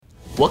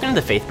Welcome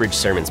to the FaithBridge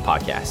Sermons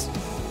podcast.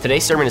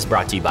 Today's sermon is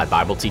brought to you by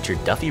Bible teacher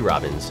Duffy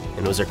Robbins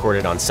and was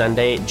recorded on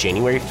Sunday,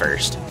 January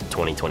 1st,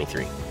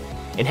 2023.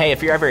 And hey,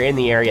 if you're ever in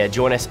the area,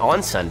 join us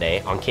on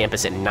Sunday on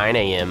campus at 9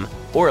 a.m.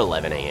 or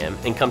 11 a.m.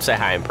 and come say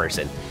hi in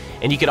person.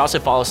 And you could also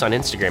follow us on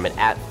Instagram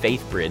at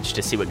 @FaithBridge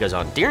to see what goes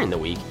on during the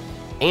week.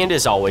 And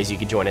as always, you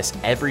can join us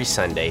every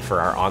Sunday for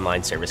our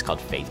online service called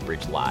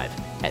FaithBridge Live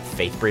at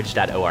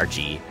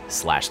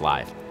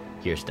faithbridge.org/live.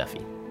 Here's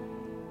Duffy.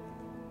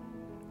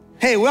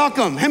 Hey,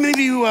 welcome. How many of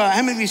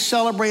you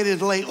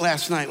celebrated late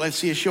last night? Let's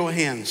see a show of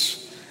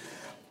hands.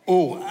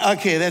 Oh,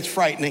 okay, that's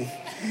frightening.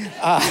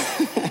 I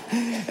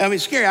mean,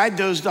 it's scary. I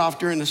dozed off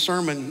during the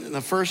sermon in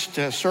the first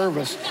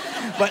service.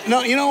 But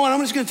no, you know what?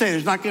 I'm just going to tell you,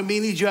 there's not going to be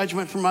any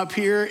judgment from up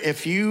here.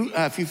 If you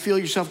feel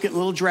yourself getting a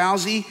little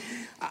drowsy,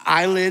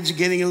 eyelids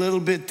getting a little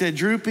bit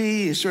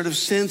droopy, you sort of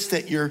sense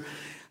that you're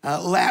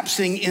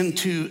lapsing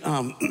into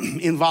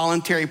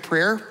involuntary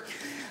prayer.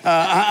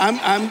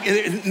 I'm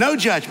no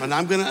judgment.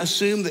 I'm going to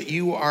assume that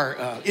you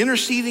are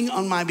interceding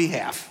on my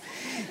behalf.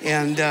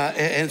 And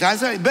I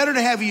thought better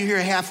to have you here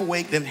half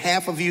awake than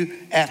half of you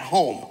at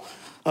home.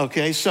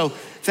 Okay, so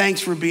thanks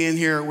for being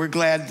here. We're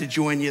glad to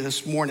join you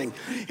this morning.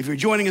 If you're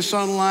joining us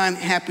online,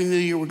 Happy New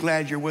Year. We're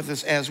glad you're with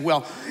us as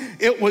well.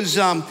 It was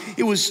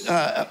just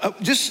a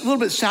little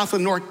bit south of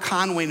North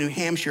Conway, New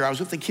Hampshire. I was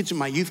with the kids in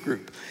my youth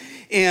group.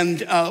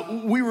 And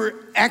we were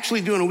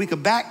actually doing a week of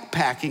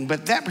backpacking,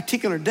 but that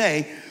particular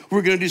day, we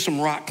were going to do some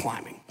rock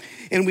climbing.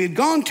 And we had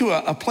gone to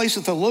a place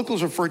that the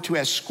locals refer to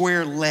as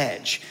Square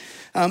Ledge.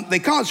 They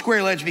call it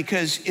Square Ledge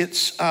because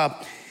it's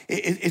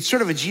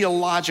sort of a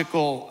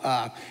geological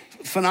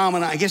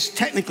phenomenon. I guess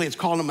technically it's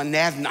called a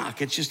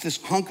monadnock. It's just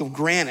this hunk of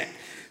granite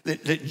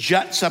that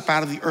juts up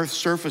out of the earth's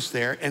surface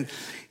there. And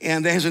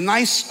it has a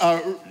nice,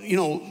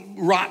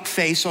 rock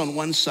face on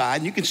one side.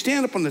 And you can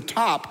stand up on the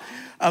top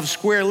of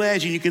Square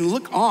Ledge and you can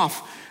look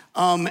off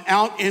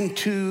out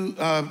into,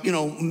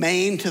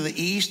 Maine to the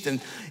east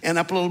and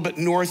up a little bit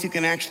north. You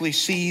can actually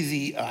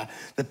see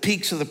the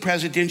peaks of the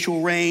Presidential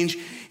Range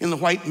in the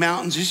White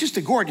Mountains. It's just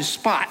a gorgeous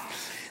spot.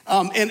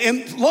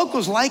 And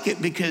locals like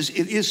it because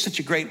it is such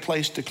a great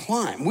place to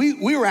climb.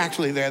 We were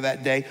actually there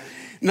that day,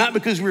 not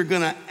because we were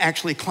going to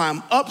actually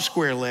climb up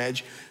Square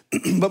Ledge,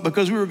 but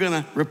because we were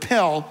going to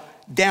rappel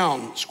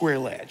down Square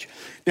Ledge.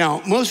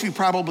 Now, most of you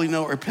probably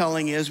know what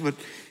rappelling is, but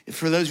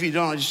for those of you who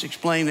don't, I'll just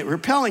explain that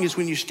rappelling is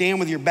when you stand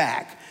with your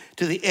back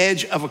to the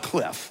edge of a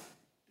cliff,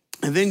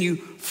 and then you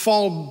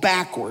fall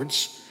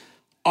backwards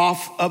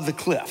off of the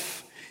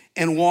cliff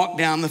and walk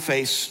down the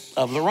face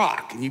of the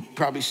rock. And you've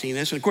probably seen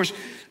this. And of course,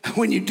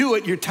 when you do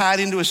it, you're tied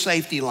into a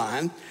safety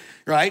line,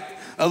 right?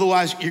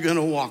 Otherwise, you're going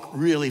to walk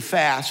really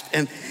fast.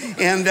 And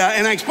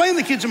I explained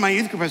to the kids in my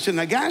youth group, I said,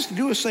 now guys, to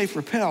do a safe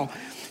rappel,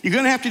 you're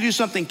going to have to do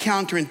something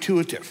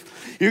counterintuitive.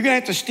 You're going to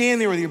have to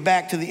stand there with your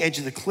back to the edge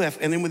of the cliff,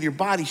 and then with your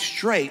body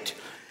straight,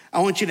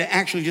 I want you to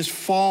actually just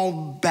fall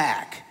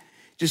back.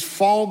 Just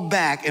fall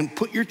back and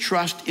put your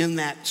trust in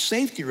that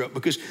safety rope,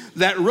 because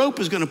that rope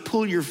is going to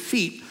pull your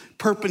feet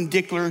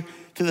perpendicular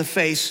to the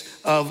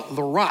face of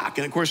the rock.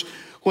 And of course,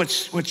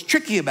 what's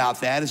tricky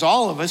about that is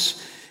all of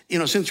us,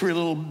 since we're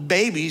little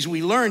babies,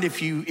 we learned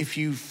if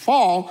you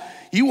fall,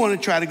 you want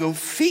to try to go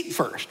feet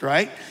first,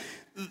 right?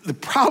 The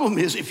problem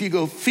is if you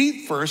go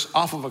feet first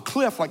off of a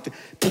cliff like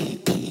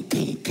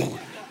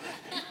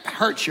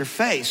hurts your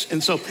face,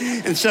 and so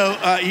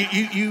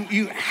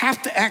you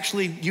have to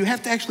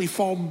actually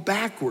fall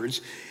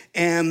backwards,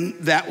 and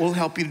that will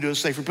help you to do a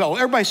safe rappel.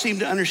 Everybody seemed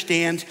to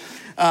understand.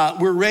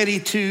 We're ready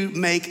to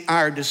make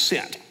our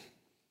descent.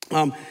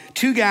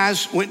 Two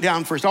guys went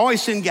down first. I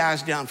always send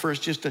guys down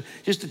first just to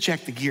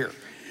check the gear.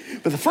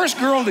 But the first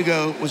girl to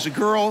go was a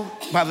girl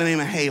by the name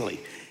of Haley.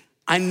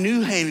 I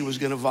knew Haley was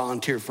going to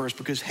volunteer first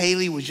because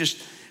Haley was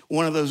just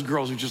one of those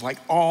girls who was just like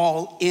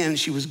all in.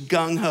 She was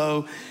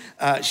gung-ho.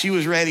 She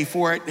was ready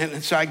for it.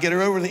 And so I get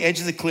her over the edge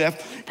of the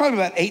cliff, probably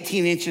about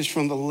 18 inches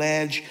from the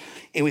ledge.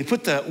 And we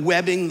put the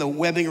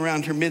webbing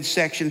around her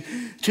midsection.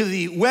 To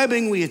the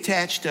webbing, we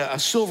attached a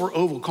silver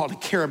oval called a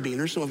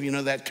carabiner. Some of you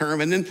know that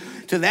term. And then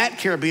to that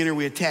carabiner,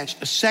 we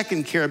attached a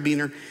second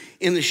carabiner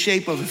in the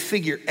shape of a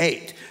figure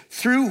 8,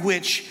 through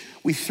which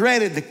we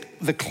threaded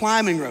the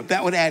climbing rope.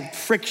 That would add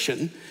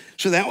friction,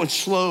 so that would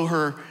slow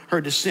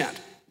her descent.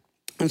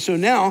 And so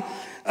now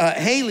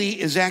Haley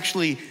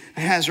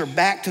has her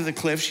back to the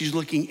cliff. She's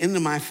looking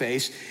into my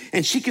face,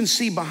 and she can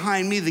see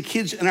behind me the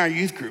kids in our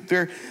youth group.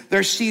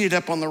 They're seated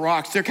up on the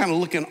rocks. They're kind of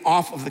looking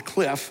off of the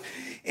cliff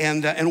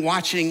and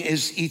watching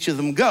as each of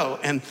them go.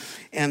 And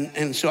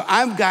so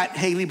I've got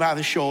Haley by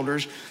the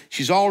shoulders.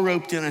 She's all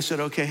roped in. I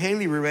said, okay,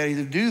 Haley, we're ready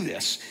to do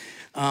this.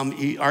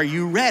 Are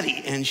you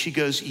ready? And she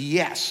goes,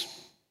 yes.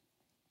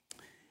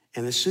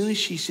 And as soon as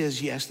she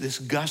says yes, this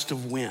gust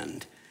of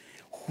wind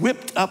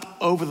whipped up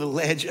over the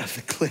ledge of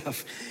the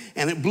cliff,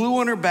 and it blew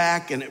on her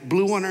back, and it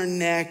blew on her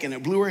neck, and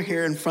it blew her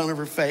hair in front of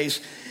her face,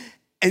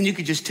 and you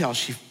could just tell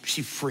she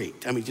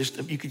freaked. I mean,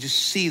 you could just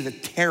see the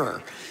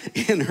terror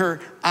in her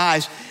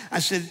eyes. I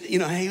said,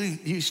 Haley,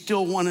 you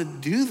still want to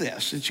do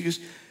this? And she goes,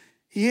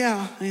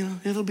 yeah,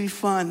 it'll be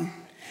fun.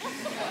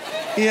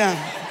 Yeah.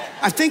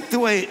 I think the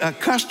way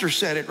Custer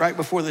said it right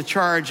before the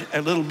charge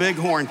at Little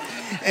Bighorn.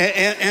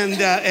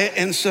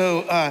 And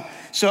so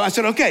I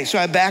said, okay. So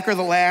I back her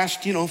the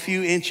last,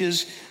 few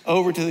inches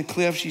over to the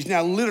cliff. She's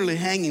now literally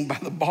hanging by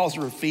the balls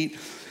of her feet.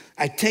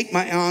 I take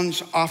my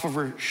arms off of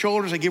her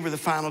shoulders. I give her the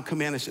final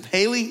command. I said,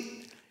 Haley,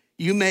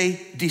 you may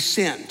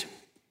descend.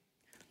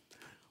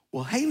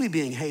 Well, Haley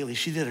being Haley,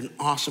 she did an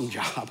awesome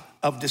job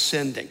of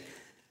descending.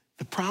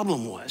 The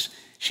problem was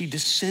she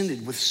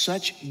descended with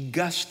such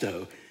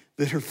gusto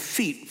that her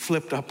feet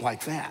flipped up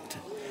like that.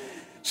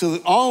 So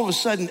that all of a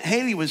sudden,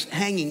 Haley was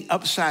hanging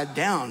upside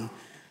down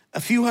a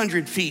few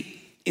hundred feet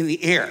in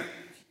the air.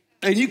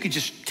 And you could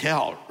just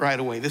tell right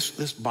away,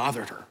 this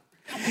bothered her.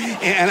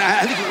 And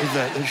I think it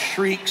was the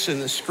shrieks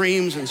and the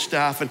screams and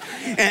stuff.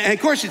 And of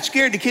course, it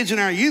scared the kids in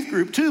our youth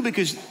group too,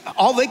 because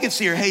all they could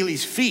see are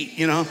Haley's feet,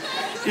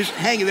 just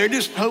hanging. They're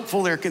just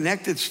hopeful they're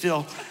connected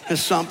still to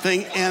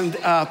something. And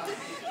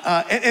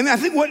I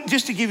think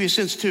just to give you a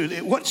sense too,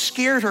 what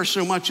scared her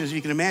so much, as you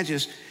can imagine,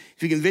 is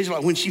if you can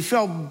visualize, when she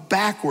fell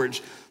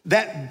backwards,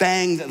 that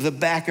banged the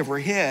back of her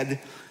head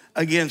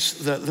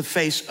against the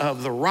face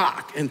of the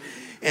rock. And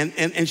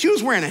she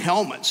was wearing a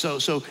helmet,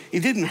 so it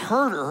didn't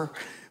hurt her,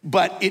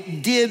 but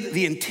it did,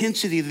 the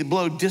intensity of the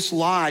blow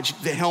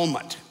dislodged the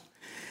helmet.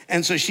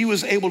 And so she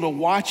was able to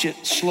watch it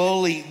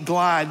slowly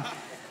glide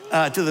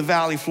to the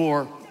valley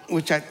floor,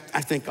 which I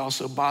think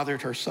also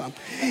bothered her some.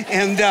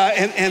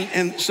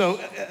 And so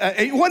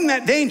it wasn't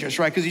that dangerous,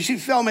 right? Because she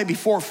fell maybe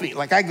 4 feet.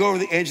 Like I go over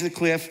the edge of the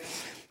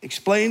cliff,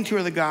 explained to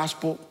her the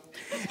gospel,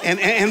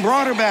 and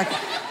brought her back.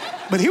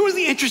 But here was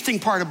the interesting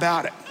part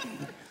about it.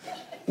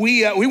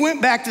 We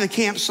went back to the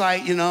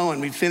campsite,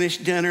 and we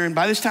finished dinner. And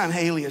by this time,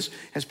 Haley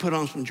has put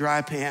on some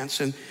dry pants.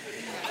 And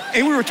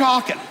we were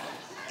talking.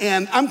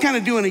 And I'm kind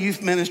of doing a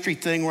youth ministry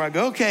thing where I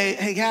go, okay,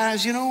 hey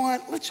guys, you know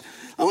what?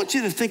 I want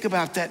you to think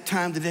about that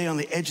time today on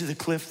the edge of the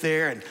cliff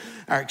there and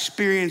our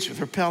experience with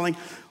rappelling.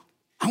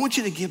 I want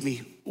you to give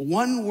me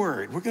one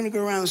word. We're going to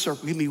go around the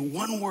circle. Give me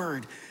one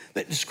word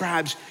that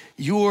describes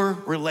your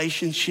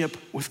relationship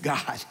with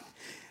God.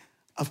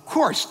 Of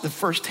course, the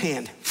first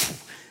hand,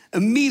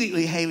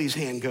 immediately Haley's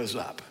hand goes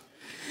up.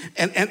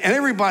 And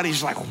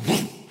everybody's like,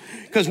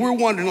 because we're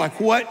wondering, like,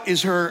 what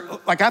is her,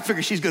 like, I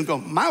figure she's going to go,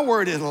 my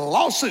word is a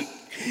lawsuit.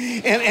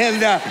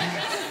 And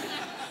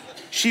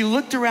she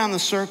looked around the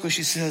circle.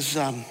 She says,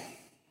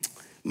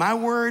 my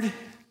word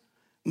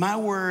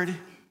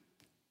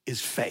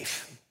is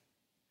faith.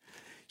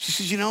 She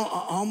says,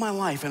 all my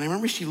life, and I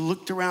remember she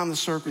looked around the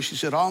circle. She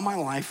said, all my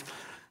life,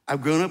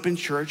 I've grown up in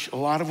church, a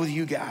lot of with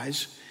you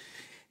guys,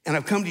 and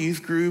I've come to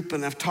youth group,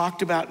 and I've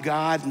talked about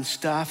God and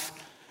stuff,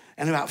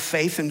 and about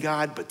faith in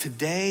God, but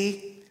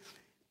today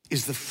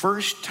is the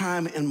first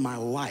time in my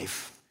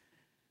life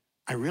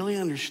I really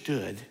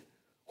understood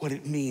what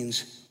it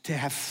means to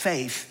have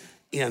faith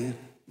in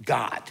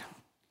God.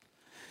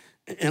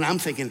 And I'm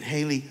thinking,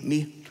 Haley,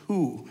 me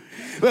too.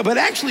 But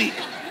actually,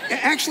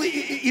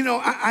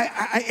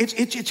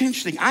 it's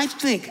interesting. I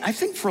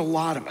think for a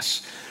lot of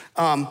us,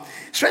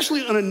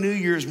 especially on a New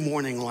Year's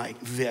morning like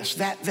this,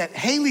 that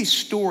Haley's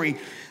story,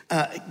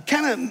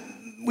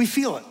 we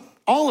feel it,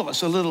 all of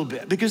us a little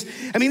bit. Because,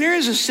 there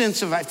is a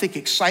sense of, I think,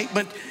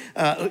 excitement,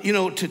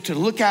 to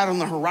look out on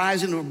the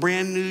horizon of a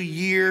brand new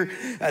year,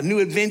 new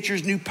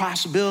adventures, new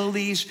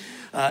possibilities,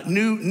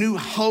 new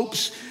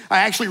hopes. I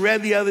actually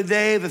read the other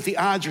day that the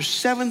odds are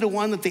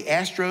 7-1 that the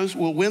Astros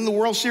will win the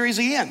World Series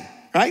again,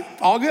 right?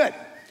 All good.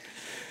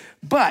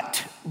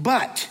 But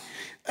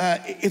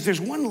if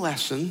there's one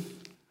lesson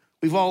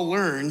we've all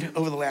learned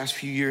over the last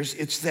few years,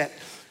 it's that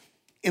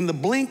in the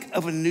blink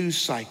of a news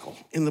cycle,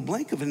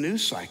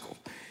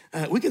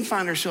 we can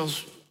find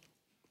ourselves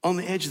on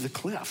the edge of the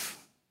cliff,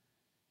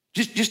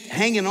 just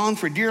hanging on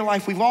for dear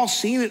life. We've all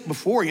seen it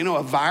before,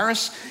 a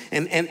virus,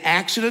 an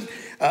accident,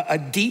 a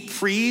deep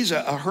freeze,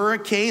 a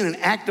hurricane, an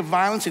act of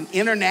violence, an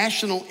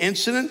international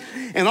incident,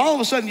 and all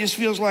of a sudden it just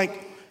feels like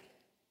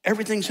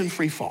everything's in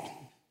free fall.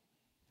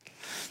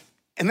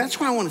 And that's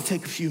why I want to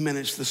take a few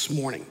minutes this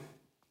morning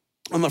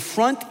on the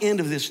front end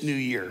of this new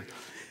year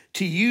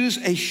to use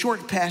a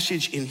short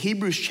passage in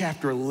Hebrews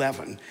chapter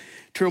 11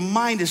 to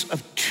remind us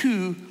of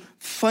two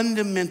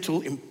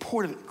fundamental,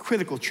 important,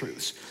 critical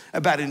truths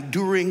about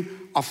enduring,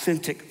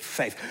 authentic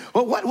faith.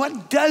 Well,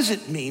 what does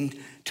it mean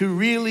to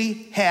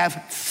really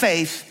have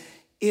faith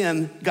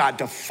in God,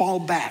 to fall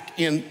back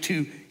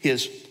into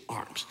his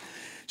arms?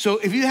 So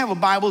if you have a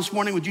Bible this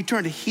morning, would you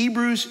turn to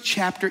Hebrews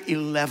chapter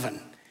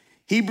 11?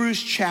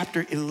 Hebrews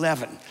chapter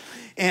 11.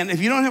 And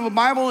if you don't have a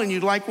Bible and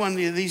you'd like one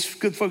of these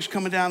good folks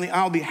coming down the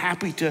aisle, I'll be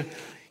happy to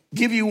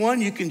give you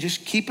one. You can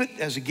just keep it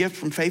as a gift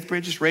from Faith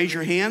Bridges. Raise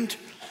your hand,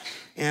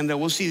 and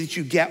we'll see that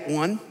you get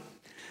one.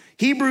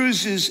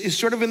 Hebrews is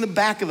sort of in the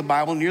back of the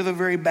Bible, near the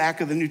very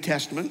back of the New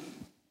Testament.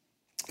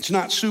 It's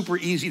not super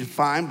easy to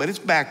find, but it's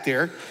back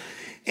there.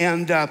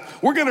 And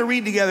we're going to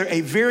read together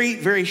a very,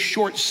 very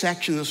short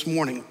section this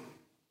morning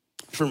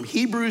from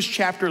Hebrews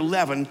chapter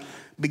 11,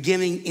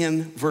 beginning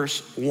in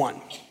verse 1.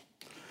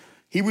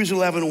 Hebrews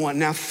 11:1.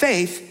 Now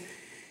faith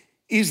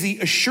is the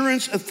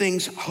assurance of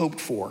things hoped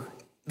for,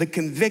 the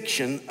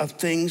conviction of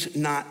things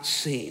not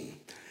seen.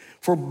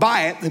 For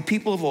by it, the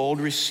people of old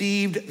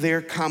received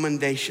their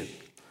commendation.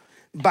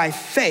 By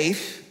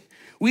faith,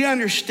 we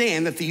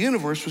understand that the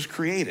universe was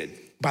created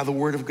by the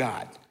word of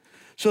God,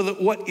 so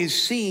that what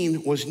is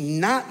seen was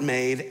not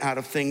made out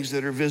of things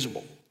that are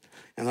visible.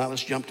 And now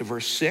let's jump to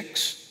verse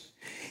 6.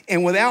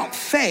 And without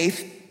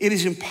faith, it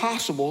is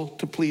impossible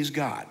to please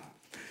God.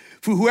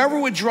 For whoever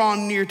would draw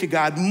near to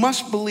God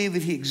must believe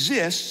that he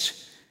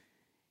exists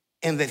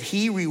and that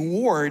he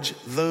rewards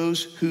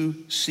those who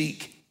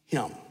seek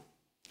him.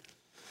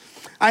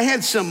 I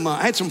had some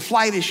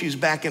flight issues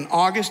back in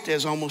August,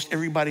 as almost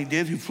everybody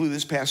did who flew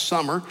this past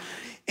summer.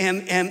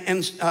 And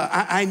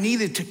I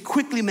needed to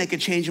quickly make a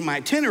change in my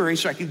itinerary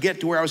so I could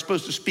get to where I was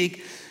supposed to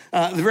speak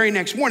the very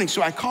next morning.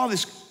 So I called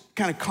this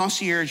kind of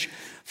concierge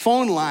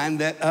phone line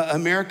that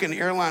American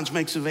Airlines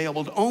makes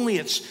available to only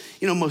its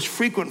most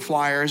frequent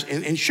flyers.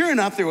 And sure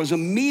enough, there was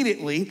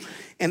immediately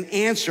an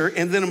answer.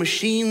 And then a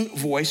machine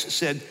voice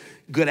said,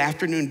 "Good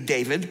afternoon,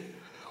 David.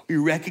 We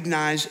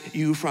recognize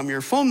you from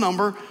your phone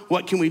number.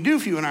 What can we do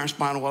for you?" And I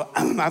responded, "Well,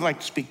 I'd like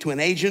to speak to an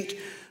agent,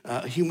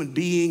 a human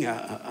being,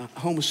 a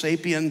homo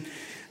sapien,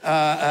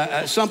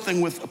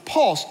 something with a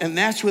pulse." And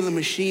that's when the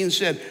machine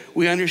said,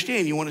 "We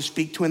understand you want to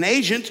speak to an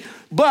agent,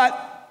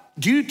 but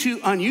due to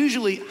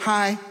unusually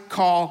high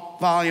call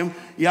volume,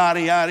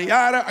 yada, yada,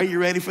 yada, are you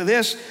ready for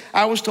this?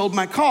 I was told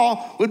my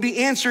call would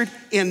be answered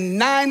in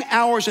 9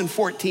 hours and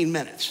 14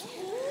 minutes.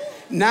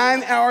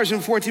 9 hours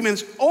and 14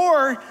 minutes.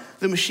 Or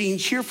the machine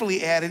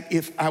cheerfully added,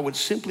 if I would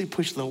simply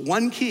push the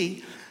one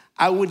key,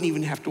 I wouldn't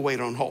even have to wait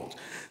on hold.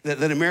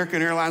 That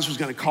American Airlines was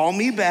going to call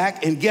me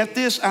back, and get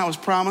this, I was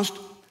promised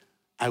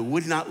I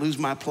would not lose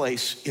my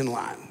place in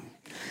line.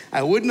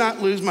 I would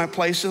not lose my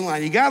place in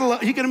line. You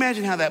can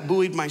imagine how that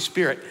buoyed my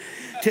spirit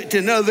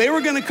to know they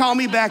were going to call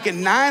me back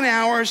in 9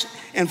 hours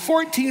and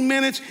 14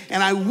 minutes,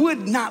 and I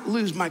would not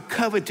lose my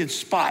coveted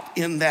spot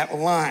in that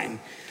line.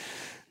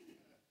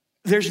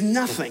 There's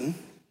nothing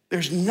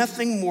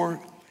more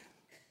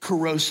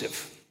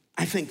corrosive,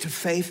 I think, to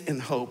faith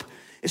and hope,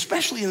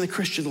 especially in the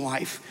Christian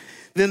life,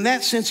 than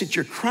that sense that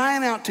you're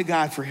crying out to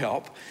God for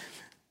help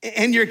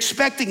and you're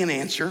expecting an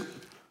answer,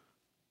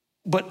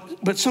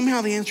 but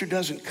somehow the answer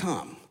doesn't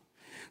come.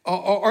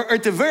 Or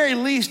at the very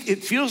least,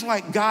 it feels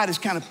like God has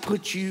kind of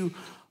put you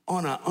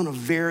on a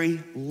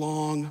very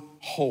long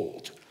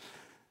hold.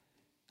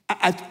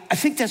 I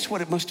think that's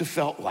what it must have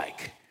felt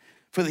like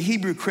for the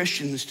Hebrew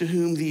Christians to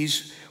whom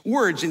these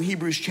words in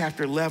Hebrews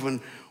chapter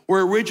 11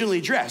 were originally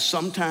addressed,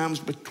 sometimes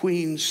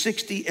between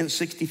 60 and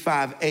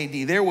 65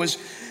 AD. There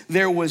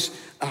was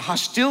a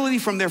hostility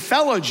from their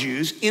fellow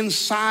Jews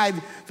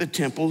inside the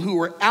temple who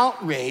were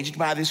outraged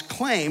by this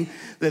claim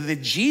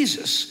that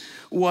Jesus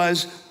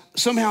was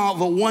somehow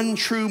the one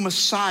true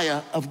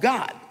Messiah of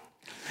God.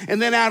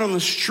 And then out on the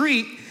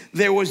street,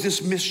 there was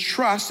this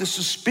mistrust, this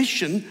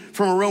suspicion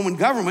from a Roman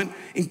government,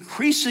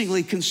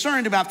 increasingly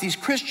concerned about these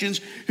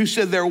Christians who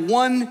said their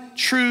one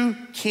true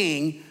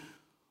king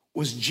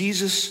was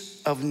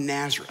Jesus of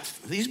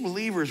Nazareth. These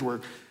believers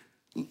were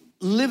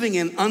living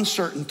in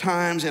uncertain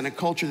times in a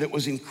culture that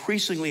was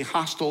increasingly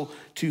hostile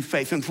to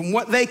faith. And from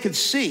what they could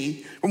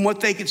see,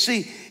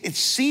 it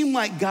seemed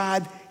like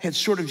God had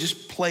sort of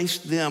just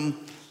placed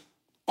them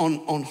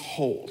on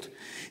hold.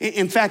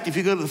 In fact, if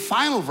you go to the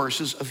final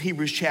verses of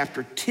Hebrews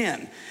chapter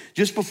 10,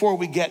 just before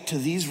we get to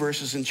these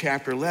verses in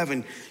chapter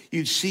 11,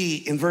 you'd see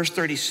in verse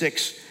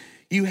 36,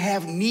 you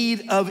have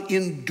need of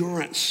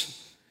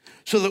endurance,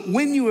 so that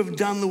when you have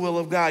done the will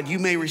of God, you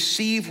may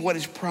receive what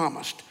is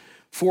promised.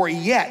 For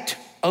yet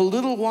a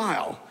little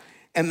while,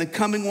 and the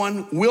coming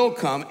one will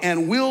come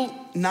and will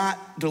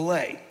not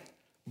delay.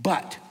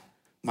 But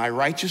my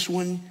righteous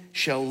one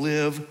shall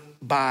live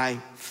by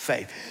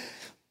faith.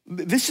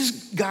 This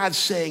is God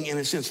saying, in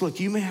a sense, look,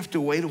 you may have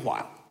to wait a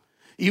while.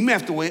 You may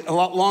have to wait a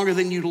lot longer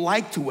than you'd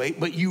like to wait,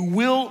 but you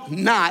will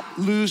not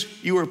lose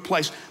your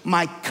place.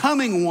 My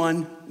coming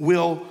one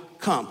will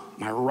come.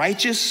 My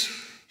righteous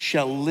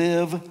shall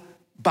live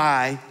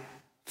by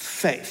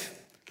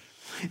faith.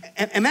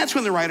 And that's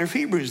when the writer of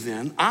Hebrews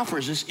then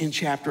offers us in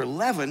chapter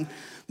 11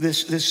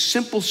 this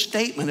simple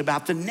statement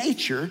about the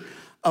nature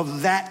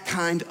of that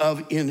kind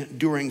of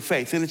enduring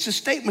faith. And it's a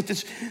statement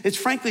that's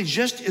frankly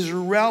just as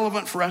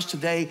relevant for us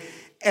today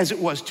as it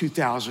was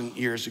 2,000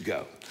 years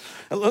ago.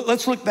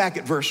 Let's look back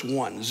at verse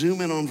 1.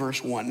 Zoom in on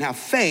verse 1. Now,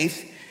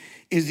 faith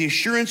is the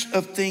assurance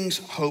of things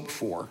hoped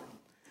for,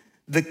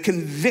 the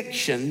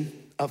conviction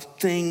of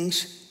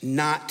things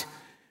not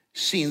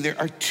seen. There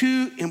are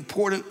two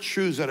important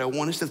truths that I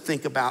want us to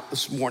think about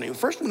this morning. The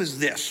first one is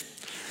this.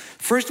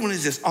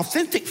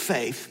 Authentic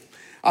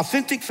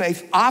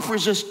faith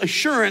offers us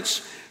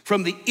assurance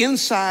from the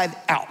inside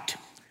out.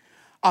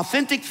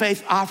 Authentic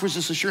faith offers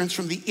us assurance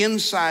from the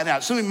inside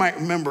out. Some of you might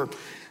remember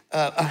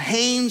a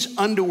Hanes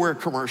underwear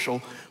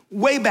commercial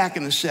way back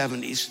in the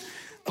 70s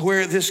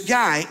where this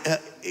guy,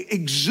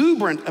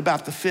 exuberant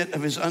about the fit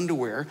of his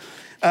underwear,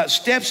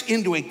 steps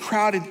into a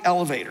crowded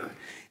elevator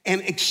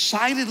and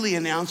excitedly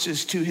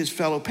announces to his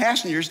fellow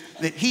passengers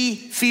that he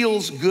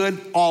feels good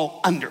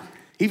all under.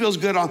 He feels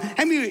good on.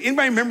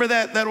 Anybody remember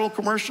that old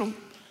commercial?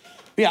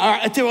 Yeah, all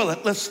right, I tell you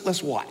what,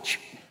 let's watch.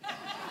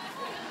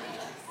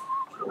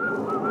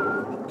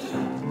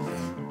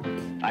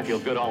 I feel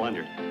good all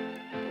under.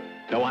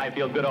 Know why I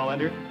feel good all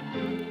under?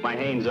 My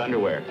Hanes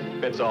underwear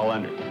fits all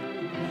under.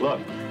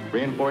 Look,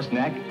 reinforced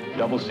neck,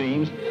 double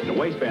seams, and a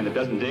waistband that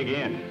doesn't dig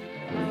in.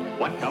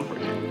 What comfort.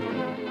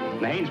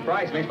 And the Hanes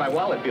price makes my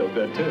wallet feel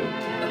good, too.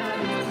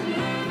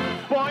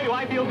 Boy, do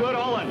I feel good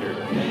all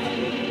under.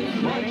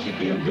 Hanes makes you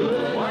feel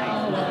good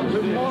all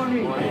under. Good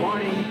morning. Good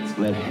morning.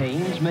 Let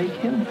Hanes make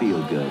him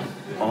feel good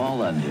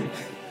all under.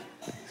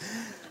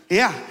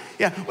 Yeah.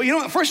 Well, you know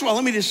what? First of all,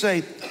 let me just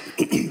say,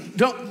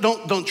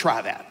 don't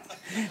try that.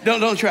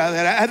 Don't try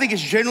that. I think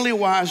it's generally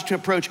wise to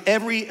approach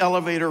every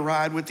elevator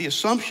ride with the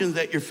assumption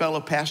that your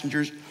fellow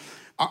passengers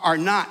are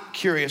not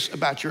curious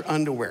about your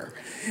underwear.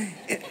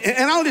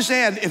 And I'll just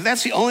add, if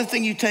that's the only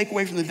thing you take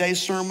away from the day's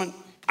sermon,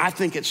 I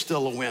think it's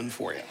still a win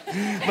for you.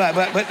 But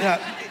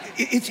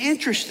it's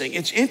interesting.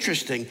 It's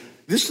interesting.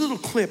 This little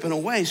clip, in a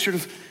way, sort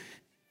of,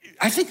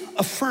 I think,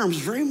 affirms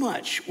very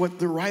much what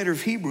the writer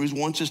of Hebrews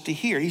wants us to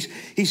hear.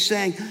 He's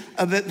saying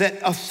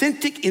that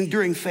authentic,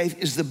 enduring faith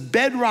is the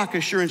bedrock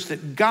assurance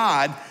that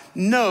God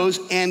knows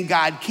and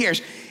God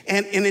cares.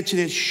 And it's an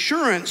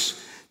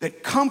assurance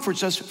that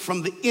comforts us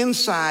from the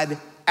inside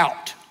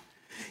out.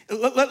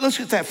 Let's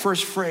get that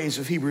first phrase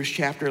of Hebrews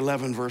chapter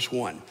 11, verse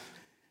 1.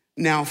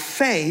 Now,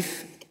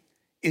 faith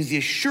is the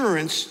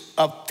assurance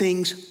of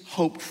things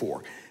hoped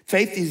for.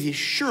 Faith is the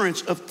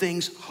assurance of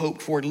things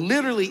hoped for.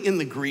 Literally in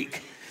the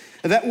Greek,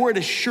 that word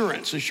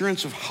assurance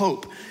of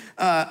hope,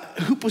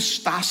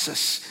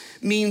 hypostasis,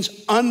 means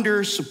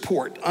under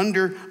support,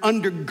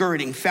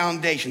 undergirding,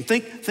 foundation.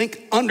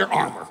 Think Under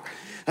Armour.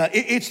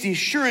 It's the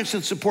assurance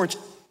that supports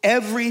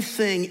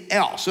everything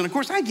else. And of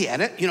course, I get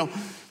it. You know,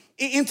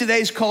 in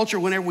today's culture,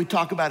 whenever we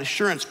talk about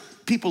assurance,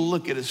 people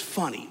look at it as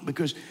funny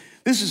because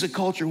this is a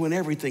culture when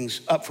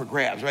everything's up for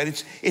grabs,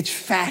 right? It's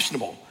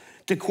fashionable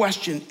to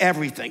question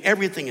everything.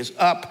 Everything is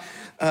up.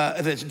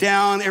 If it's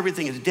down,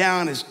 everything is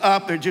down, is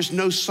up. There's just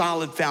no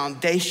solid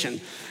foundation.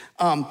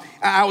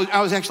 I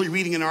was actually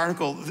reading an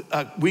article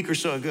a week or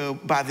so ago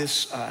by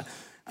this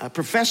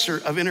professor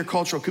of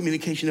intercultural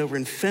communication over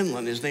in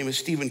Finland. His name is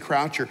Stephen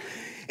Croucher.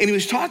 And he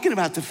was talking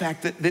about the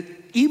fact that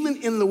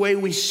even in the way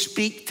we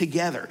speak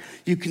together,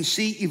 you can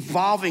see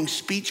evolving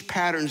speech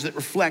patterns that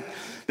reflect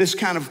this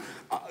kind of,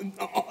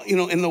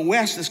 in the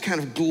West, this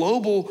kind of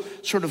global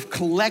sort of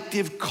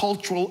collective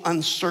cultural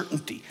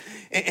uncertainty.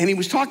 And he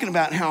was talking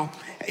about how,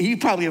 you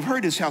probably have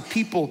heard this, how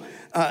people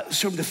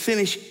sort of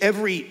finish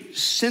every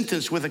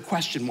sentence with a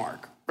question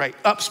mark, right?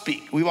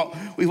 Upspeak.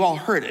 We've all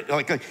heard it.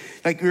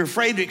 Like you're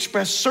afraid to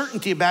express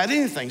certainty about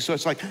anything. So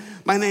it's like,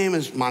 my name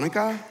is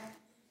Monica,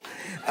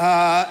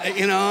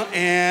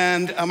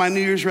 and my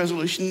New Year's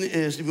resolution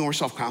is to be more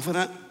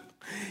self-confident.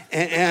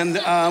 And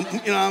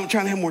I'm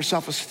trying to have more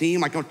self-esteem.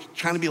 Like I'm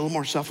trying to be a little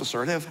more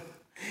self-assertive.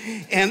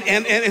 And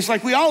it's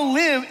like we all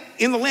live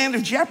in the land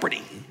of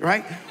Jeopardy,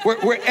 right?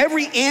 Where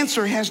every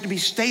answer has to be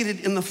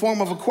stated in the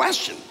form of a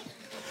question.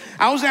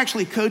 I was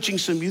actually coaching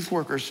some youth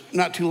workers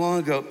not too long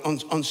ago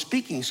on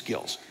speaking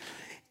skills.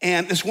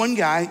 And this one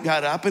guy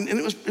got up and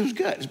it was good.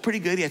 It was pretty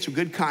good. He had some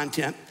good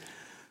content.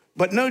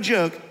 But no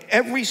joke,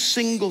 every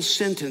single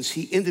sentence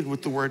he ended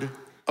with the word,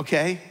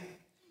 okay?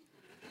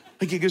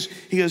 Like he goes,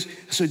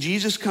 so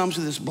Jesus comes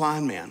to this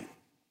blind man,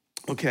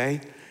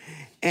 okay?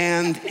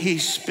 And he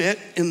spit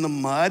in the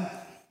mud,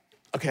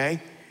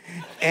 okay?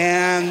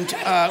 And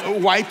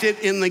wiped it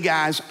in the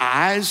guy's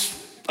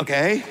eyes,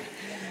 okay?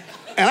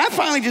 And I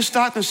finally just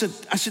stopped and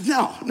I said,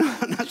 no,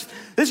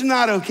 this is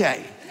not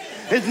okay.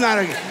 It's not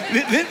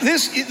okay.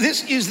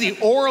 This is the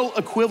oral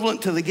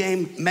equivalent to the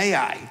game, may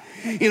I?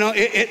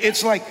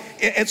 It's like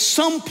at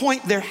some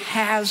point there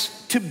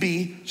has to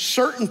be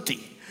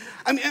certainty.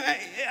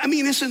 I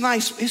mean, it's a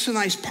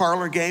nice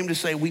parlor game to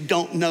say we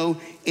don't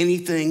know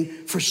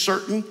anything for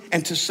certain,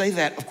 and to say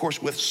that, of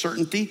course, with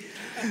certainty.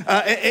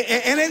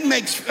 And it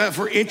makes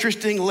for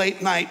interesting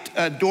late night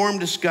dorm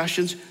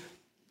discussions.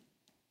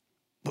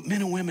 But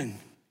men and women,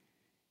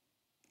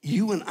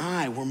 you and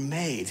I were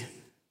made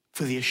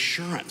for the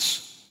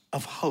assurance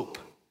of hope.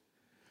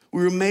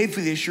 We were made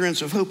for the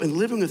assurance of hope, and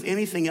living with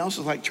anything else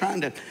is like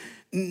trying to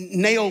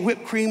nail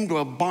whipped cream to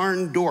a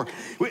barn door.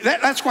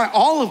 That's why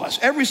all of us,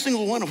 every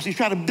single one of us, we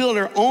try to build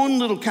our own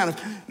little kind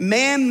of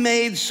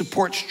man-made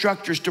support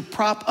structures to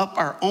prop up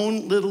our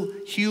own little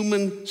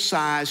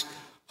human-sized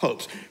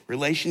hopes.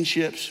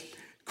 Relationships,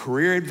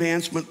 career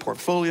advancement,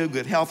 portfolio,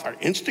 good health, our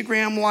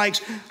Instagram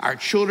likes, our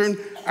children,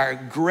 our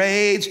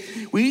grades.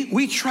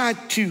 We try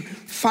to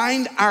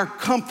find our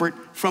comfort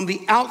from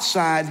the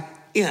outside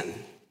in.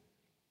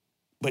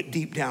 But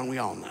deep down, we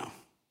all know.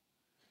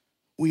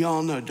 We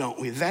all know, don't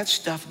we? That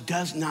stuff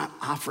does not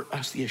offer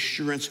us the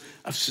assurance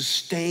of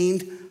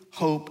sustained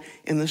hope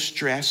in the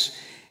stress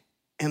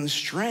and the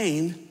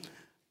strain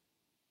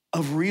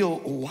of real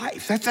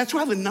life. That's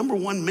why the number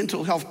one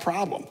mental health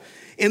problem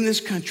in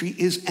this country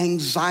is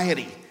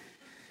anxiety.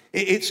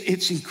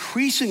 It's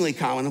increasingly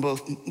common in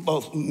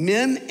both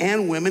men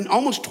and women,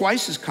 almost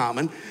twice as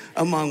common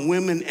among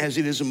women as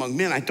it is among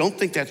men. I don't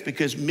think that's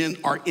because men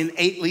are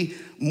innately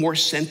more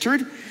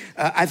centered.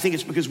 I think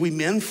it's because we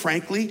men,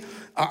 frankly,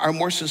 are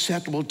more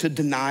susceptible to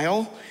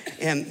denial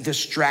and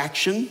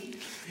distraction.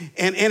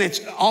 And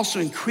it's also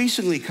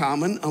increasingly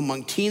common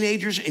among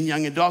teenagers and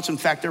young adults. In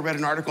fact, I read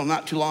an article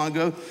not too long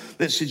ago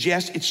that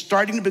suggests it's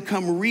starting to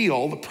become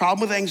real. The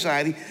problem with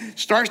anxiety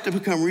starts to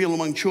become real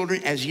among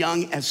children as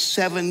young as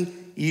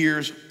 7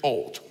 years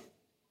old.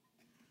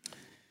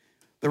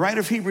 The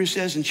writer of Hebrews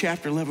says in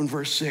chapter 11,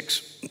 verse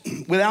 6,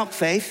 without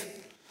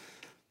faith,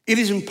 it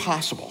is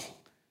impossible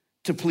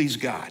to please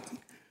God.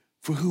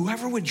 For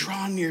whoever would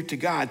draw near to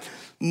God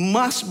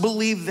must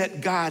believe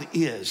that God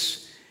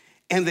is,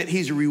 and that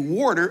he's a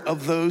rewarder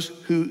of those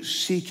who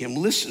seek him.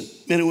 Listen,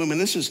 men and women,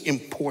 this is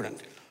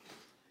important.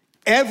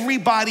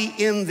 Everybody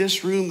in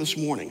this room this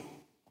morning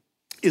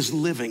is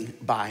living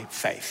by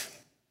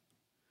faith.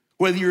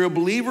 Whether you're a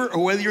believer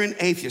or whether you're an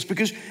atheist,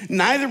 because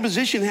neither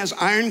position has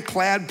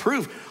ironclad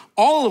proof.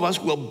 All of us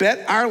will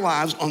bet our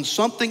lives on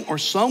something or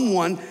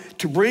someone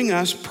to bring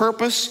us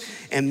purpose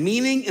and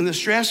meaning in the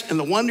stress and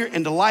the wonder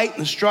and delight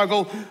and the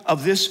struggle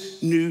of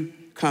this new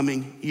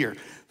coming year.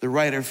 The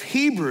writer of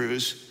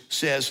Hebrews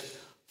says,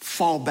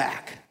 fall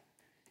back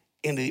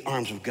into the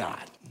arms of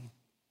God.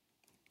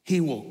 He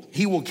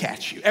will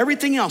catch you.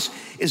 Everything else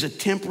is a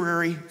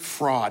temporary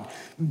fraud.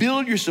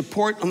 Build your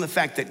support on the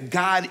fact that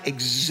God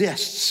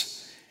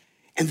exists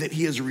and that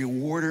he is a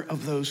rewarder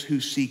of those who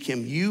seek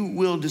him. You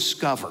will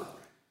discover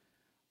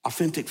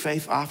authentic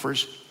faith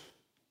offers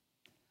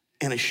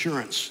an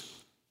assurance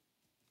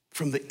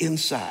from the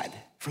inside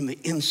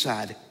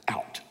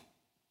out.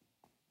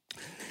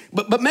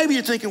 But maybe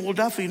you're thinking, well,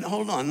 Duffy,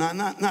 hold on,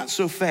 not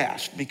so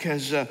fast,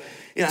 because how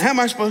am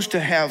I supposed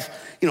to have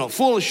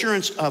full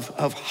assurance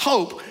of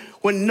hope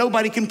when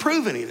nobody can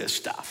prove any of this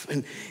stuff?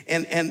 And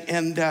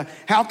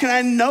how can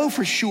I know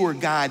for sure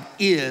God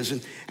is?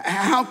 And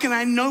how can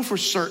I know for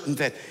certain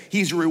that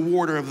he's a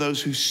rewarder of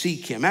those who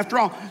seek him? After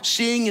all,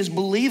 seeing is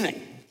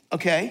believing,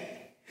 okay?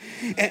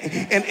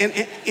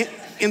 And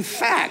in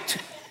fact,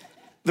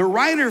 the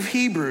writer of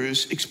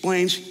Hebrews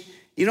explains,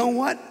 you know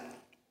what?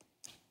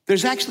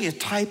 There's actually a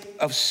type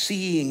of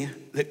seeing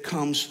that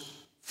comes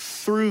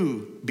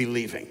through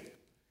believing.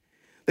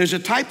 There's a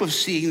type of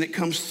seeing that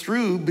comes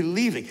through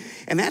believing.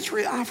 And that's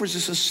where he offers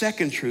us a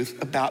second truth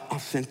about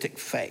authentic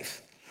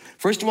faith.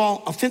 First of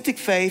all, authentic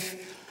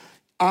faith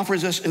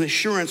offers us an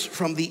assurance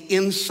from the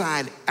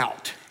inside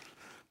out.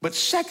 But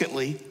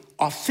secondly,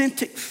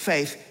 authentic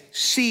faith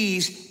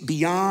sees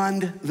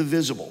beyond the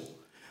visible.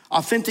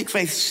 Authentic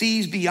faith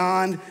sees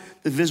beyond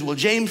the visible.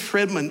 James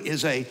Friedman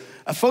is a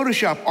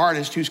Photoshop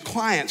artist whose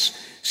clients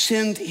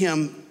send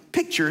him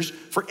pictures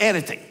for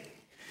editing.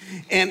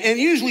 And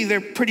usually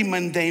they're pretty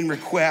mundane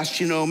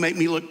requests, make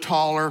me look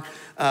taller,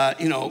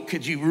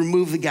 could you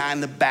remove the guy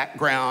in the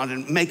background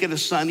and make it a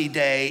sunny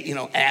day,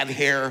 add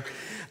hair,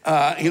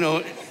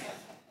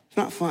 it's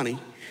not funny.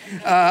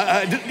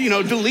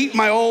 Delete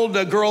my old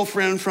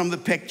girlfriend from the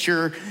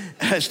picture,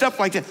 stuff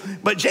like that.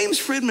 But James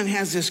Friedman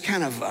has this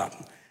kind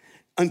of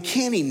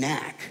uncanny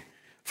knack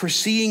for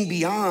seeing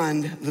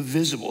beyond the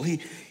visible.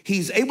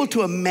 He's able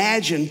to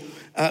imagine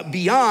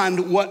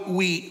beyond what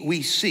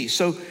we see.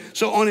 So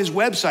on his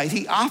website,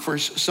 he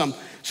offers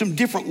some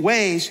different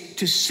ways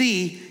to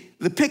see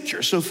the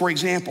picture. So for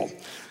example,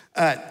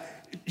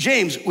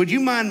 James, would you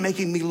mind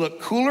making me look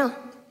cooler?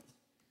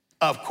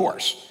 Of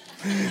course.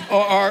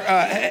 Or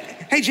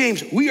hey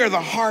James, we are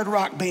the hard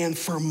rock band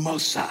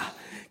Formosa.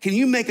 Can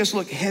you make us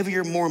look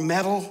heavier, more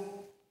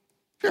metal?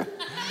 Sure.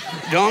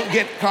 Don't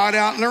get caught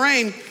out in the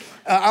rain.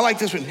 I like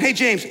this one. Hey,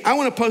 James, I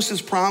want to post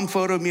this prom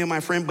photo of me and my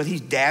friend, but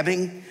he's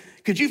dabbing.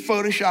 Could you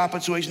Photoshop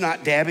it so he's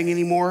not dabbing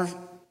anymore?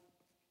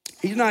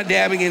 He's not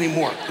dabbing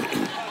anymore.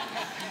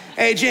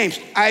 Hey, James,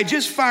 I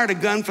just fired a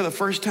gun for the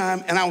first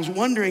time, and I was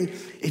wondering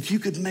if you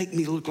could make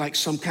me look like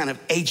some kind of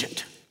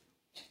agent.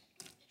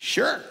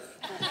 Sure.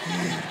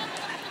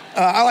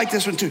 I like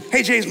this one, too.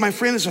 Hey, James, my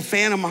friend is a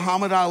fan of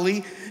Muhammad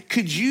Ali.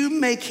 Could you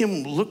make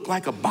him look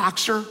like a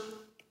boxer?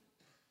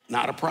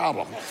 Not a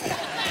problem.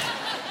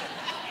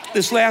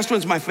 This last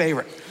one's my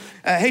favorite.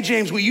 Hey,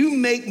 James, will you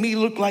make me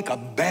look like a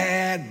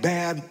bad,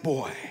 bad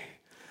boy?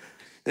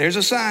 There's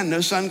a sign,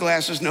 no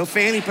sunglasses, no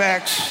fanny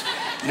packs,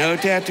 no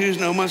tattoos,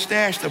 no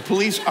mustache. The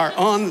police are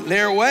on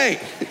their way.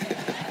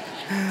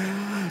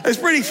 It's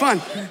pretty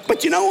fun.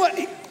 But you know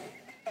what?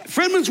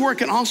 Friedman's work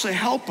can also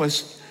help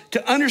us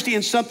to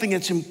understand something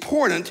that's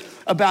important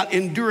about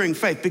enduring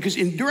faith, because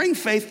enduring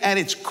faith at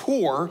its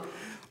core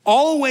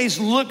always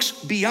looks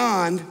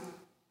beyond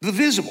the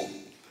visible.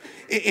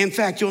 In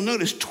fact, you'll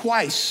notice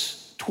twice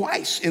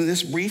in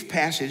this brief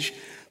passage,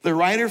 the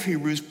writer of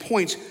Hebrews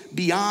points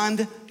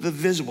beyond the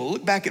visible.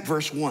 Look back at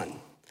verse 1.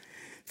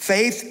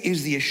 Faith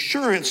is the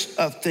assurance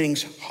of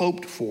things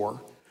hoped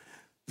for,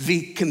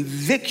 the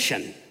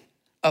conviction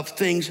of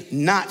things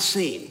not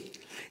seen.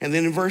 And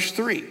then in verse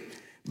 3,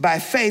 by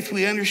faith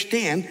we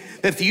understand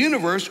that the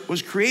universe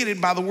was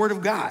created by the word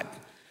of God,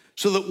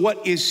 so that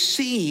what is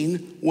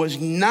seen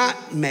was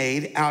not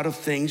made out of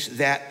things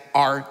that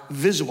are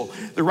visible.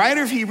 The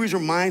writer of Hebrews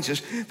reminds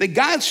us that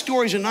God's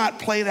stories are not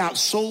played out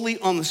solely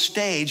on the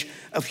stage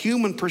of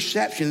human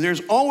perception.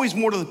 There's always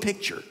more to the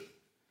picture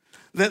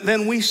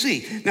than we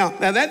see. Now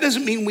that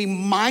doesn't mean we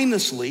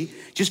mindlessly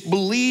just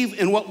believe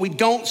in what we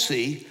don't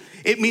see.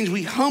 It means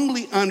we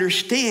humbly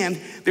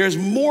understand there's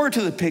more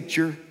to the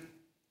picture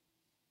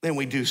than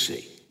we do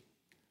see.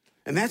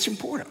 And that's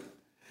important,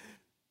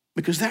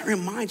 because that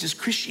reminds us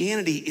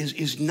Christianity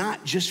is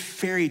not just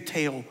fairy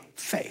tale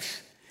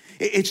faith.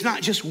 It's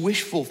not just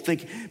wishful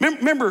thinking.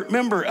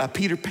 Remember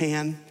Peter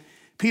Pan?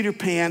 Peter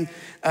Pan,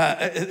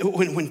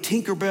 when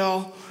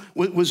Tinkerbell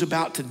was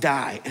about to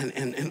die,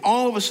 and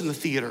all of us in the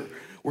theater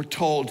were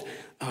told,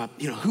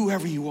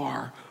 whoever you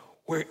are,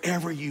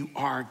 wherever you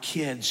are,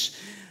 kids,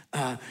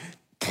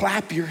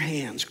 clap your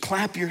hands,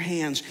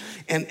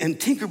 and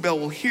Tinkerbell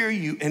will hear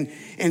you,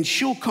 and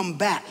she'll come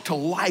back to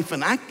life.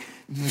 And I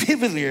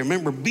vividly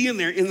remember being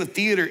there in the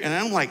theater, and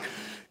I'm like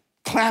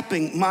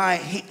clapping my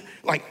hand,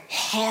 like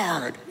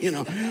hard,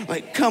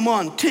 like come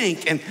on,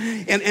 Tink.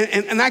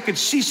 And I could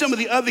see some of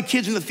the other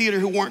kids in the theater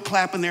who weren't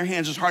clapping their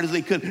hands as hard as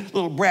they could,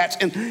 little brats.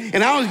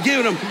 And I was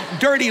giving them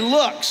dirty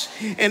looks.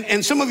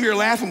 And some of you are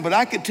laughing, but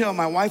I could tell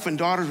my wife and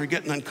daughters were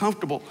getting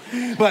uncomfortable.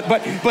 But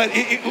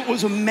it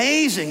was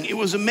amazing. It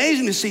was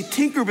amazing to see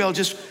Tinkerbell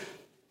just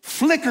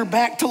flicker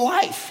back to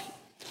life.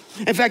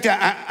 In fact,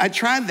 I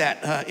tried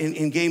that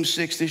in Game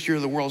 6 this year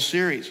of the World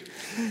Series.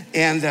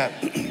 And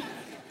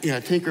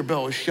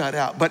Tinkerbell was shut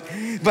out. But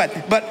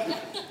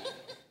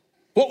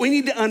what we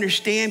need to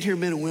understand here,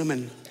 men and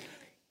women,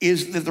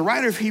 is that the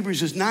writer of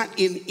Hebrews is not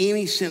in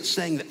any sense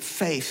saying that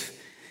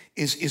faith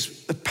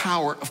is the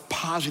power of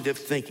positive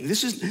thinking.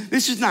 This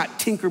is not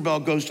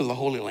Tinkerbell goes to the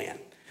Holy Land.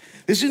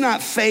 This is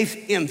not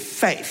faith in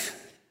faith.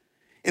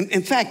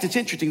 In fact, it's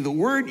interesting. The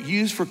word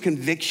used for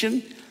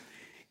conviction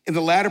in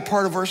the latter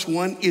part of verse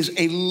 1 is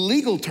a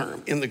legal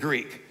term in the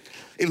Greek.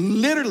 It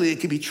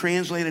can be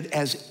translated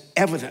as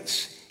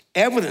evidence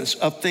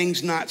of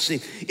things not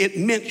seen. It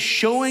meant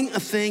showing a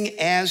thing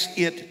as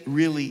it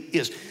really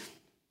is.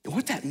 And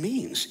what that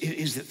means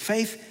is that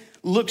faith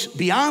looks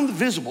beyond the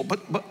visible,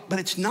 but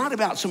it's not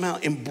about somehow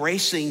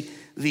embracing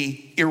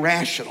the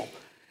irrational.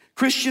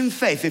 Christian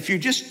faith, if you're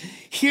just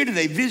here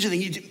today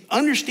visiting, you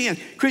understand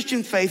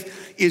Christian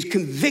faith is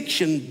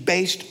conviction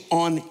based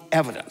on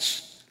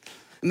evidence.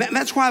 And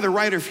that's why the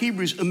writer of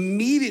Hebrews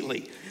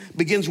immediately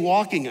begins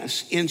walking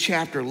us in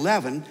chapter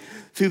 11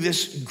 through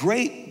this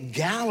great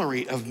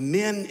gallery of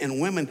men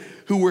and women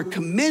who were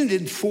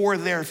commended for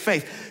their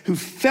faith, who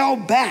fell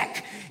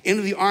back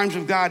into the arms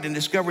of God and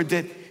discovered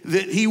that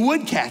he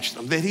would catch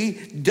them, that he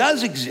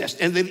does exist,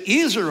 and that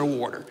he is a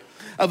rewarder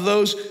of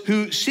those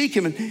who seek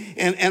him.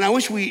 And I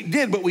wish we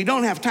did, but we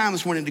don't have time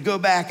this morning to go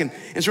back and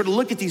sort of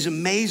look at these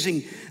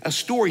amazing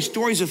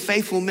stories of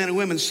faithful men and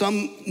women,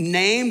 some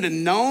named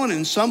and known,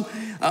 and some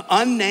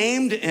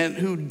unnamed and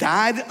who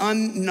died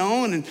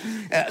unknown,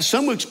 and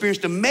some who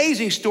experienced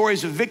amazing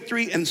stories of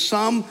victory, and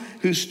some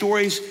whose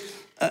stories,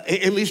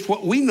 at least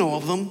what we know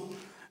of them,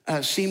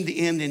 seem to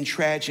end in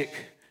tragic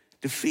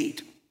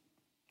defeat.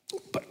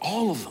 But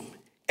all of them,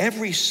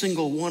 every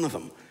single one of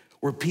them,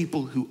 were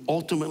people who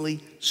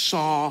ultimately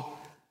saw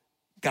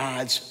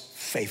God's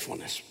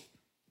faithfulness.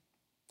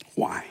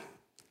 Why?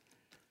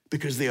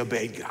 Because they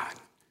obeyed God.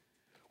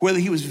 Whether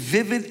he was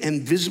vivid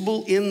and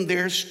visible in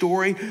their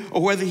story,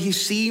 or whether he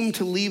seemed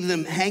to leave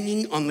them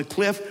hanging on the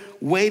cliff,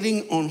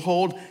 waiting on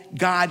hold,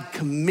 God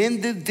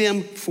commended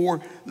them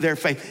for their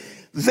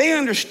faith. They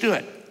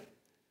understood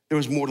there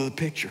was more to the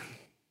picture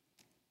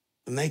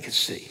than they could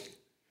see.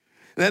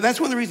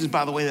 That's one of the reasons,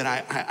 by the way,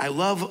 that I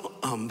love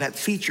that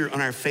feature on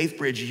our Faith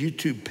Bridge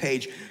YouTube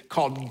page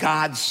called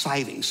God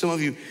Sighting. Some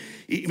of you,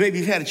 maybe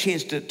you've had a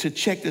chance to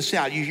check this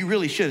out. You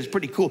really should. It's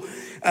pretty cool.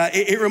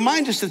 It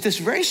reminds us that this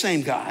very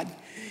same God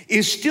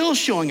is still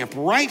showing up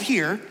right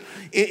here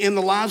in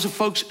the lives of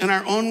folks in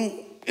our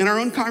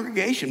own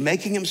congregation,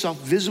 making himself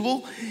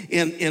visible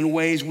in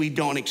ways we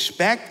don't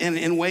expect, and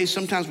in ways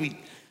sometimes a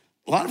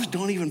lot of us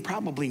don't even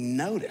probably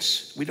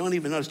notice. We don't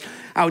even notice.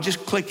 I was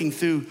just clicking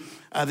through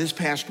this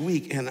past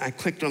week, and I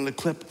clicked on the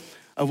clip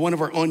of one of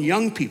our own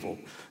young people,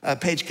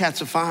 Paige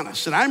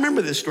Katsafanis. And I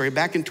remember this story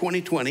back in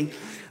 2020.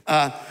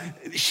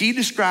 She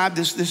described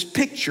this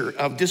picture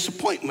of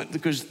disappointment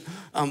because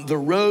the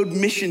road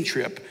mission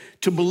trip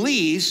to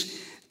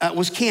Belize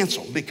was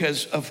canceled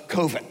because of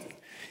COVID.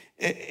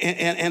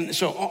 And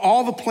so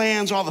all the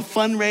plans, all the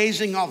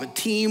fundraising, all the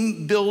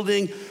team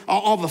building,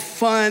 all the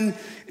fun,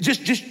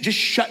 just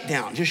shut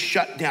down,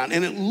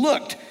 And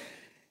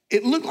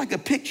it looked like a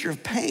picture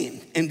of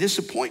pain and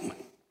disappointment.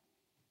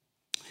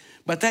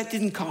 But that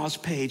didn't cause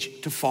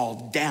Paige to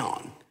fall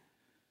down,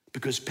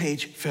 because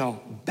Paige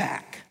fell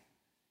back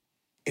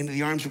into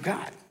the arms of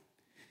God.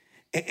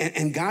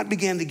 And God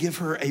began to give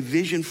her a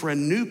vision for a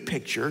new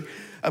picture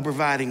of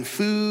providing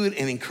food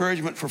and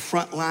encouragement for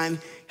frontline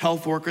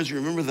health workers. You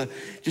remember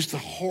the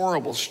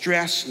horrible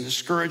stress and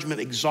discouragement,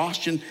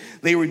 exhaustion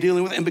they were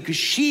dealing with. And because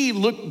she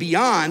looked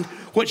beyond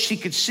what she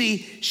could see,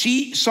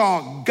 she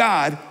saw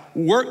God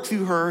worked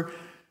through her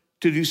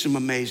to do some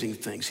amazing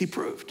things. He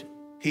proved.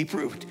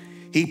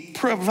 He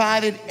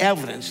provided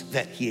evidence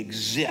that he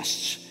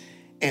exists,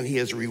 and he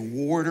is a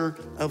rewarder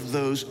of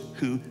those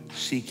who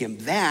seek him.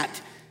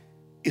 That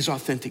is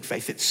authentic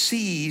faith. It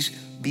sees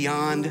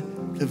beyond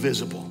the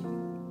visible.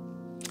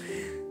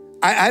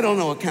 I don't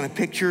know what kind of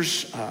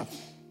pictures,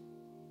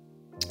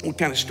 what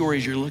kind of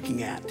stories you're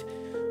looking at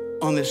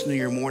on this New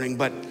Year morning,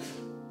 but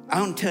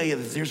I want to tell you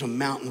that there's a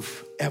mountain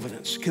of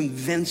evidence,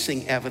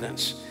 convincing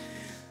evidence,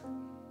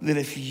 that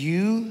if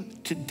you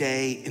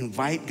today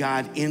invite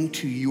God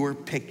into your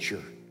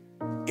picture,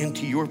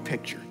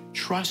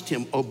 trust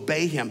him,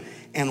 obey him,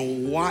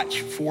 and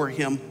watch for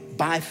him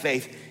by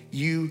faith,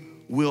 you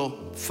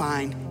will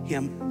find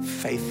him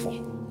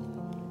faithful.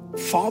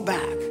 Fall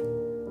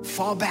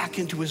back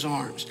into his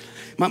arms.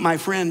 My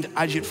friend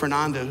Ajit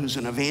Fernando, who's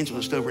an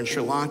evangelist over in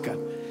Sri Lanka,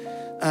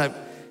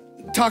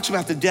 talks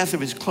about the death of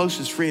his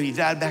closest friend. He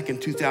died back in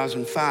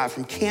 2005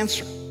 from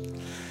cancer.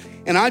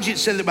 And Ajit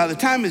said that by the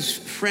time his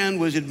friend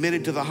was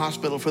admitted to the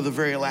hospital for the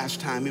very last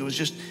time, he was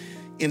just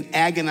in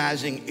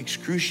agonizing,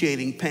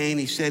 excruciating pain.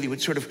 He said he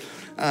would sort of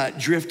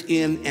drift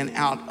in and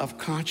out of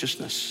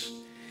consciousness.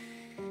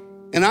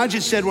 And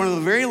Ajit said one of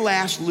the very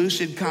last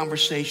lucid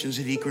conversations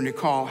that he can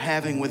recall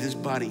having with his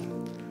buddy,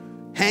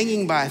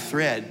 hanging by a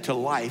thread to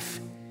life,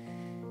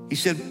 he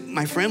said,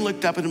 my friend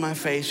looked up into my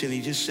face and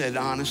he just said,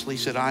 honestly,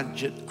 he said,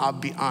 I'll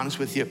be honest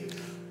with you.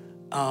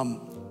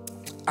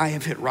 I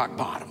have hit rock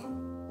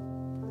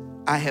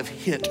bottom. I have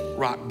hit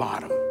rock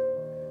bottom.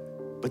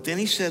 But then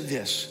he said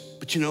this,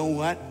 but you know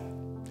what?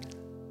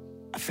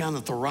 I found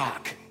that the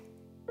rock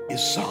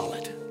is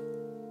solid.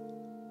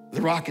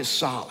 The rock is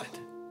solid.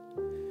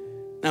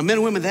 Now, men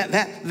and women,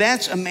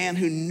 that's a man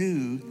who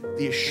knew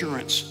the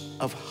assurance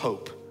of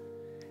hope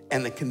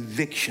and the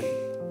conviction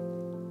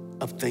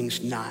of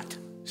things not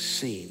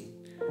seen.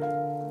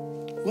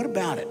 What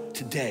about it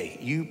today?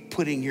 You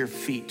putting your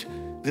feet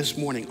this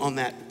morning on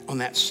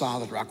that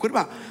solid rock. What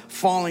about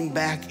falling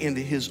back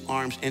into his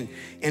arms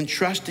and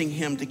trusting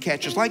him to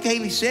catch us? Like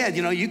Haley said,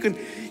 you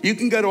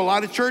can go to a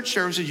lot of church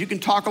services, you can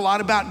talk a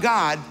lot about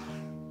God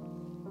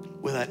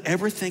without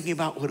ever thinking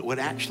about what it would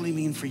actually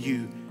mean for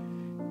you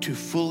to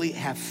fully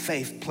have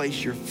faith,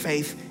 place your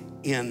faith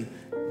in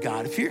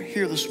God. If you're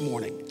here this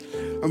morning,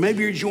 or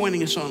maybe you're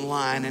joining us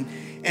online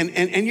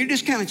and you're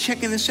just kind of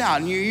checking this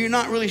out and you're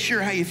not really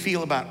sure how you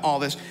feel about all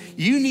this,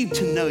 you need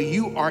to know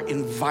you are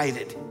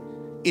invited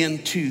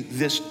into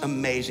this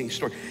amazing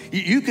story.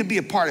 You could be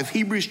a part of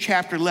Hebrews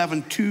chapter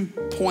 11,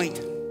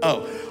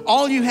 2.0.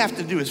 All you have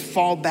to do is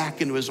fall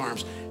back into his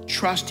arms,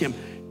 trust him,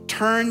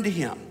 turn to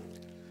him,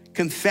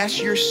 confess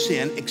your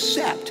sin,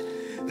 accept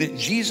that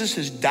Jesus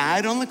has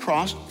died on the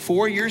cross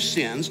for your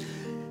sins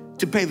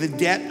to pay the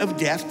debt of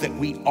death that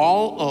we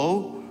all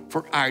owe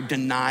for our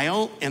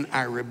denial and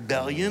our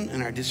rebellion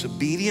and our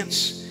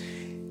disobedience.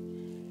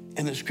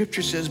 And the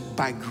scripture says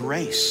by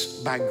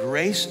grace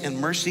and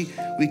mercy,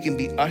 we can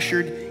be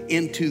ushered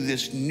into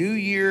this new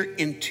year,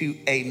 into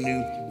a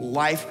new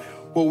life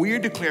where we are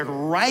declared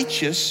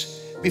righteous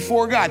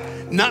before God,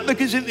 not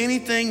because of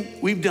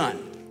anything we've done,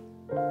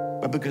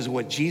 but because of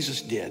what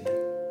Jesus did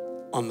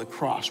on the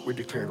cross. We're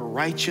declared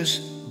righteous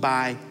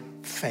by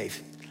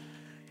faith.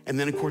 And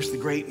then, of course, the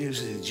great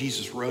news is that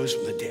Jesus rose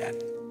from the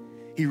dead.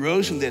 He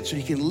rose from the dead so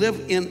he can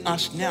live in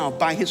us now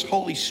by his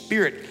Holy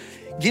Spirit,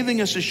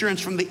 giving us assurance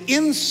from the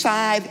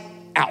inside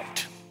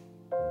out.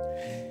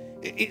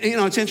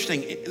 It's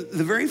interesting.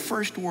 The very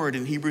first word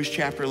in Hebrews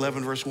chapter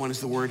 11, verse 1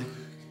 is the word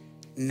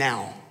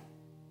now.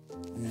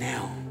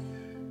 Now.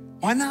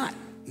 Why not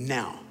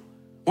now?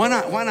 Why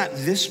not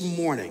this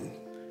morning?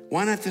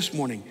 Why not this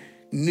morning,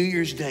 New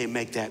Year's Day,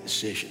 make that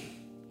decision?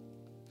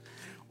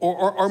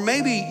 Or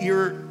maybe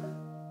you're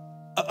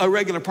a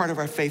regular part of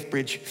our Faith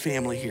Bridge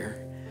family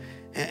here.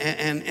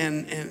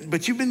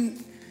 But you've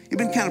been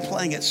kind of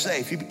playing it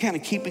safe. You've been kind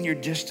of keeping your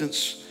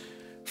distance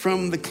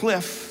from the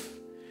cliff,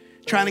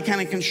 trying to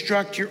kind of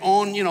construct your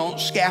own,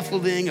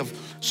 scaffolding of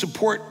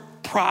support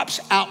props,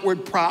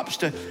 outward props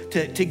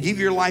to give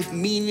your life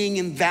meaning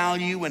and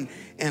value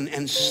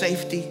and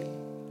safety.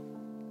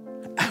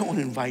 I want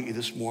to invite you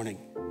this morning.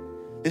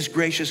 This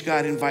gracious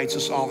God invites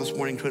us all this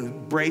morning to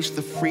embrace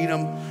the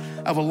freedom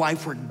of a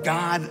life where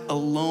God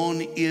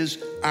alone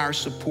is our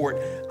support,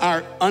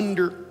 our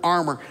under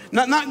armor.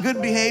 Not good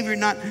behavior,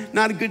 not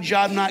a good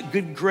job, not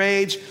good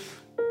grades,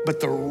 but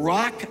the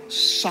rock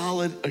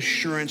solid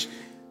assurance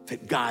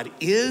that God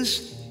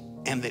is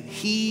and that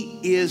he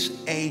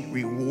is a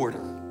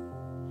rewarder.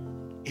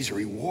 He's a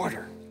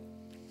rewarder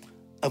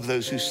of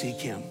those who seek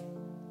him.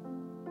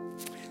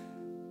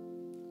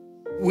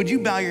 Would you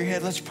bow your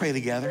head? Let's pray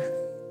together.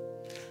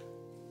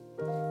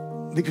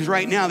 Because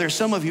right now, there's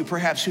some of you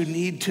perhaps who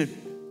need to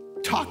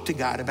talk to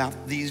God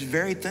about these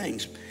very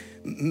things.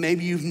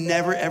 Maybe you've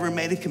never, ever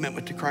made a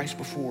commitment to Christ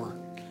before.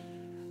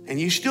 And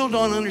you still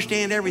don't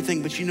understand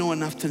everything, but you know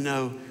enough to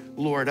know,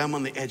 Lord, I'm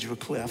on the edge of a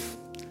cliff.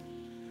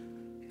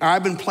 Or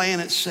I've been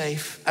playing it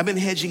safe. I've been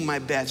hedging my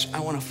bets.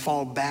 I want to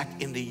fall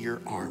back into your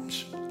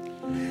arms.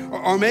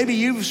 Or maybe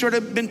you've sort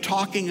of been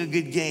talking a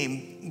good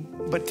game,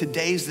 But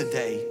today's the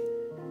day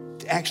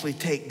to actually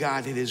take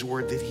God at his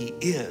word that he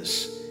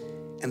is,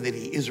 and that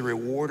he is a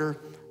rewarder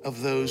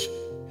of those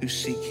who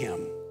seek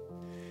him.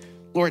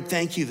 Lord,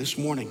 thank you this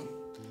morning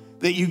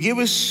that you give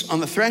us on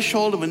the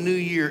threshold of a new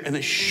year an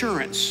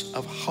assurance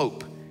of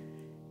hope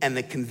and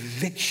the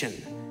conviction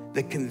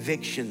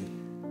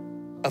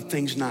of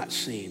things not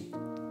seen.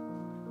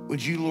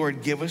 Would you,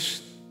 Lord, give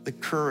us the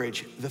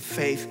courage, the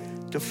faith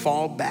to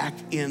fall back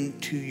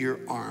into your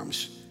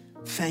arms.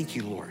 Thank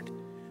you, Lord,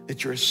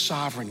 that you're a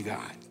sovereign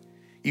God.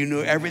 You know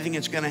everything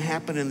that's going to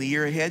happen in the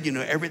year ahead. You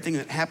know everything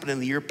that happened in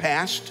the year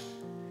past.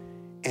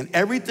 And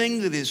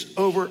everything that is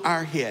over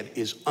our head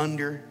is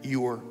under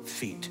your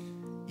feet.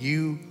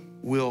 You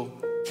will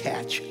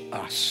catch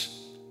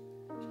us.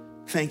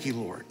 Thank you,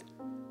 Lord,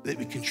 that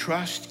we can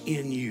trust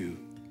in you,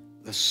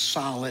 the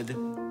solid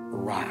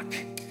rock.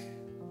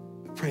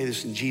 We pray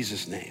this in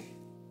Jesus' name.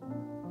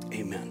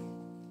 Amen.